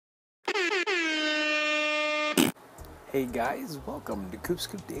Hey guys, welcome to Coop's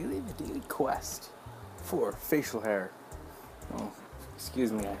Daily, the daily quest for facial hair. Oh,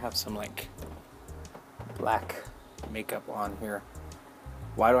 excuse me, I have some black makeup on here.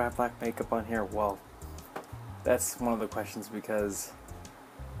 Why do I have black makeup on here? Well, that's one of the questions because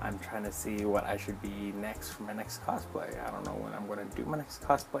I'm trying to see what I should be next for my next cosplay. I don't know when I'm going to do my next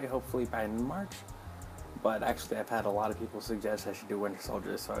cosplay, hopefully by March. But actually, I've had a lot of people suggest I should do Winter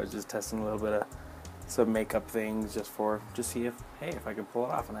Soldier, so I was just testing a little bit of some makeup things just see if I can pull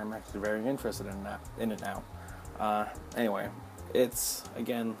it off, and I'm actually very interested in it now. Anyway, it's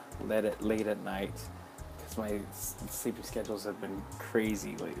again late at night because my sleeping schedules have been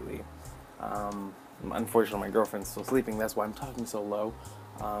crazy lately. Unfortunately, my girlfriend's still sleeping. That's why I'm talking so low.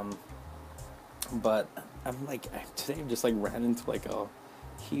 But today I just ran into a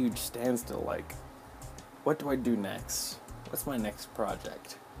huge standstill. What do I do next? What's my next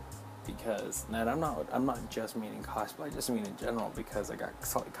project? Because now I'm not just meaning cosplay, I just mean in general, because I got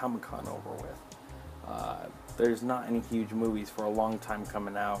Comic-Con over with. There's not any huge movies for a long time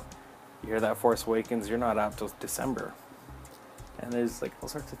coming out. You hear that Force Awakens, you're not out till December. And there's all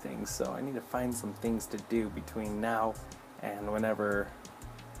sorts of things, so I need to find some things to do between now and whenever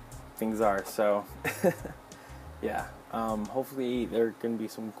things are. So yeah, hopefully there are going to be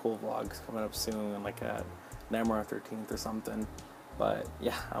some cool vlogs coming up soon, like a Namor 13th or something. But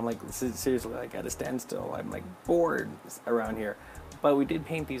yeah, I'm seriously at a standstill. I'm bored around here. But we did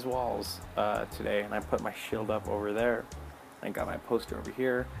paint these walls today, and I put my shield up over there. I got my poster over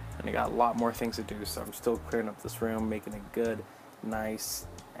here, and I got a lot more things to do. So I'm still clearing up this room, making it good, nice,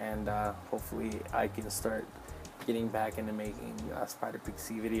 and hopefully I can start getting back into making Spider-Pig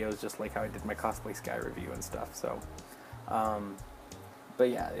C videos, just like how I did my cosplay Sky review and stuff. So, but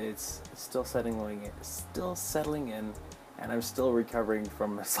yeah, it's still settling in. And I'm still recovering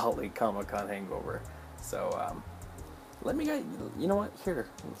from a Salt Lake Comic-Con hangover. So, you know what? Here,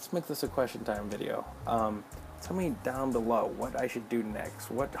 let's make this a question time video. Tell me down below what I should do next.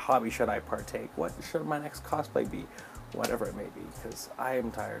 What hobby should I partake? What should my next cosplay be? Whatever it may be, because I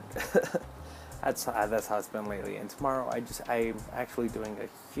am tired. That's how it's been lately. And tomorrow, I'm actually doing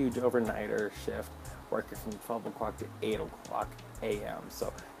a huge overnighter shift, working from 12 o'clock to 8 o'clock a.m.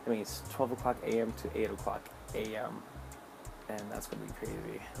 So, it means 12 o'clock a.m. to 8 o'clock a.m. And that's gonna be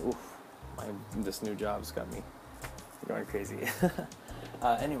crazy. Oof, this new job's got me going crazy.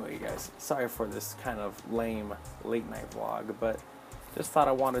 Anyway, you guys, sorry for this kind of lame late night vlog, but just thought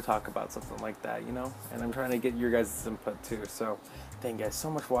I wanted to talk about something like that, you know? And I'm trying to get your guys' input too. So thank you guys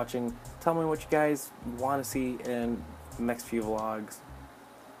so much for watching. Tell me what you guys want to see in the next few vlogs.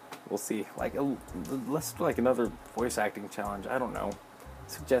 We'll see. Let's do another voice acting challenge. I don't know.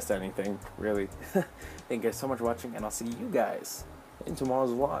 Suggest anything, really. Thank you guys so much for watching, and I'll see you guys in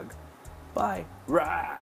tomorrow's vlog. Bye. Rah!